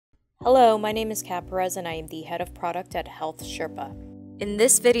Hello, my name is Kat Perez and I am the Head of Product at HealthSherpa. In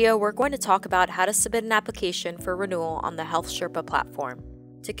this video, we're going to talk about how to submit an application for renewal on the HealthSherpa platform.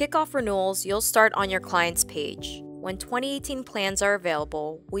 To kick off renewals, you'll start on your client's page. When 2018 plans are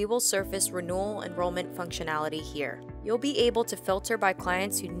available, we will surface renewal enrollment functionality here. You'll be able to filter by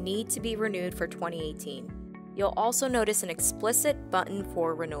clients who need to be renewed for 2018. You'll also notice an explicit button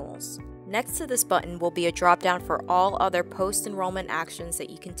for renewals. Next to this button will be a drop-down for all other post-enrollment actions that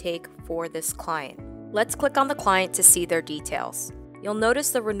you can take for this client. Let's click on the client to see their details. You'll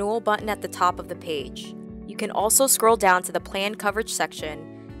notice the renewal button at the top of the page. You can also scroll down to the plan coverage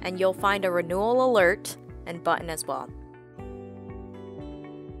section and you'll find a renewal alert and button as well.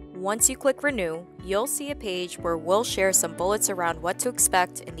 Once you click renew, you'll see a page where we'll share some bullets around what to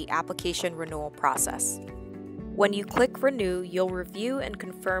expect in the application renewal process. When you click Renew, you'll review and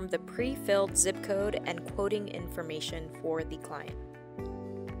confirm the pre-filled zip code and quoting information for the client.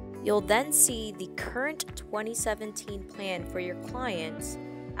 You'll then see the current 2017 plan for your clients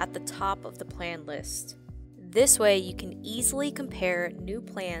at the top of the plan list. This way, you can easily compare new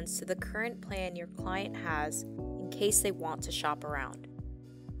plans to the current plan your client has in case they want to shop around.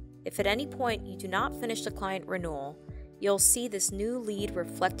 If at any point you do not finish the client renewal, you'll see this new lead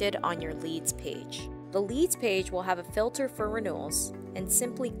reflected on your leads page. The leads page will have a filter for renewals, and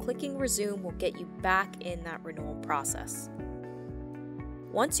simply clicking resume will get you back in that renewal process.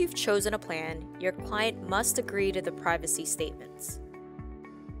 Once you've chosen a plan, your client must agree to the privacy statements.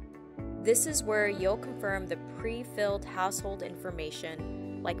 This is where you'll confirm the pre-filled household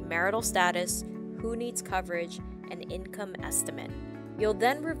information like marital status, who needs coverage, and income estimate. You'll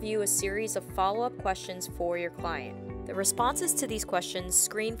then review a series of follow-up questions for your client. The responses to these questions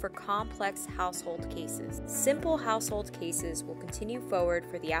screen for complex household cases. Simple household cases will continue forward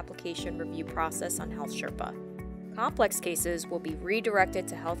for the application review process on HealthSherpa. Complex cases will be redirected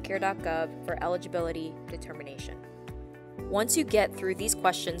to healthcare.gov for eligibility determination. Once you get through these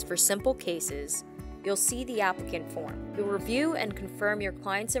questions for simple cases, you'll see the applicant form. You'll review and confirm your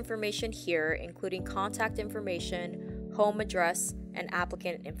client's information here, including contact information, home address, and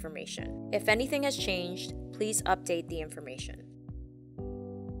applicant information. If anything has changed, please update the information.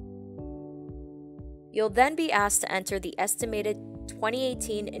 You'll then be asked to enter the estimated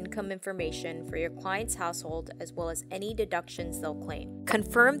 2018 income information for your client's household as well as any deductions they'll claim.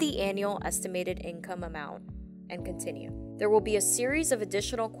 Confirm the annual estimated income amount and continue. There will be a series of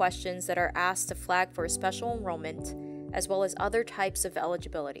additional questions that are asked to flag for a special enrollment as well as other types of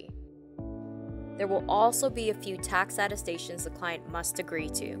eligibility. There will also be a few tax attestations the client must agree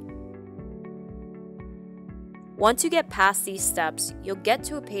to. Once you get past these steps, you'll get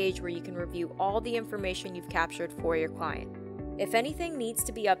to a page where you can review all the information you've captured for your client. If anything needs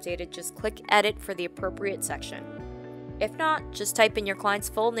to be updated, just click Edit for the appropriate section. If not, just type in your client's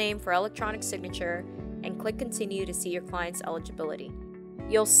full name for electronic signature and click Continue to see your client's eligibility.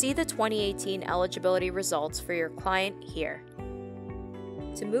 You'll see the 2018 eligibility results for your client here.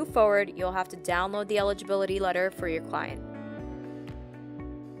 To move forward, you'll have to download the eligibility letter for your client.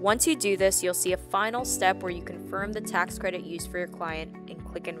 Once you do this, you'll see a final step where you confirm the tax credit used for your client and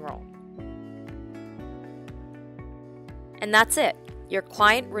click Enroll. And that's it. Your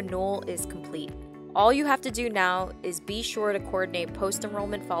client renewal is complete. All you have to do now is be sure to coordinate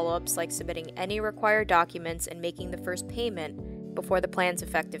post-enrollment follow-ups like submitting any required documents and making the first payment before the plan's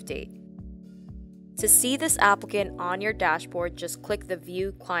effective date. To see this applicant on your dashboard, just click the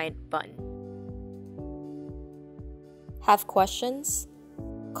View Client button. Have questions?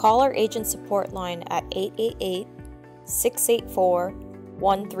 Call our agent support line at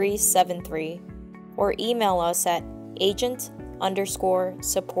 888-684-1373 or email us at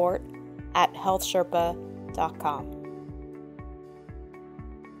agent_support@healthsherpa.com.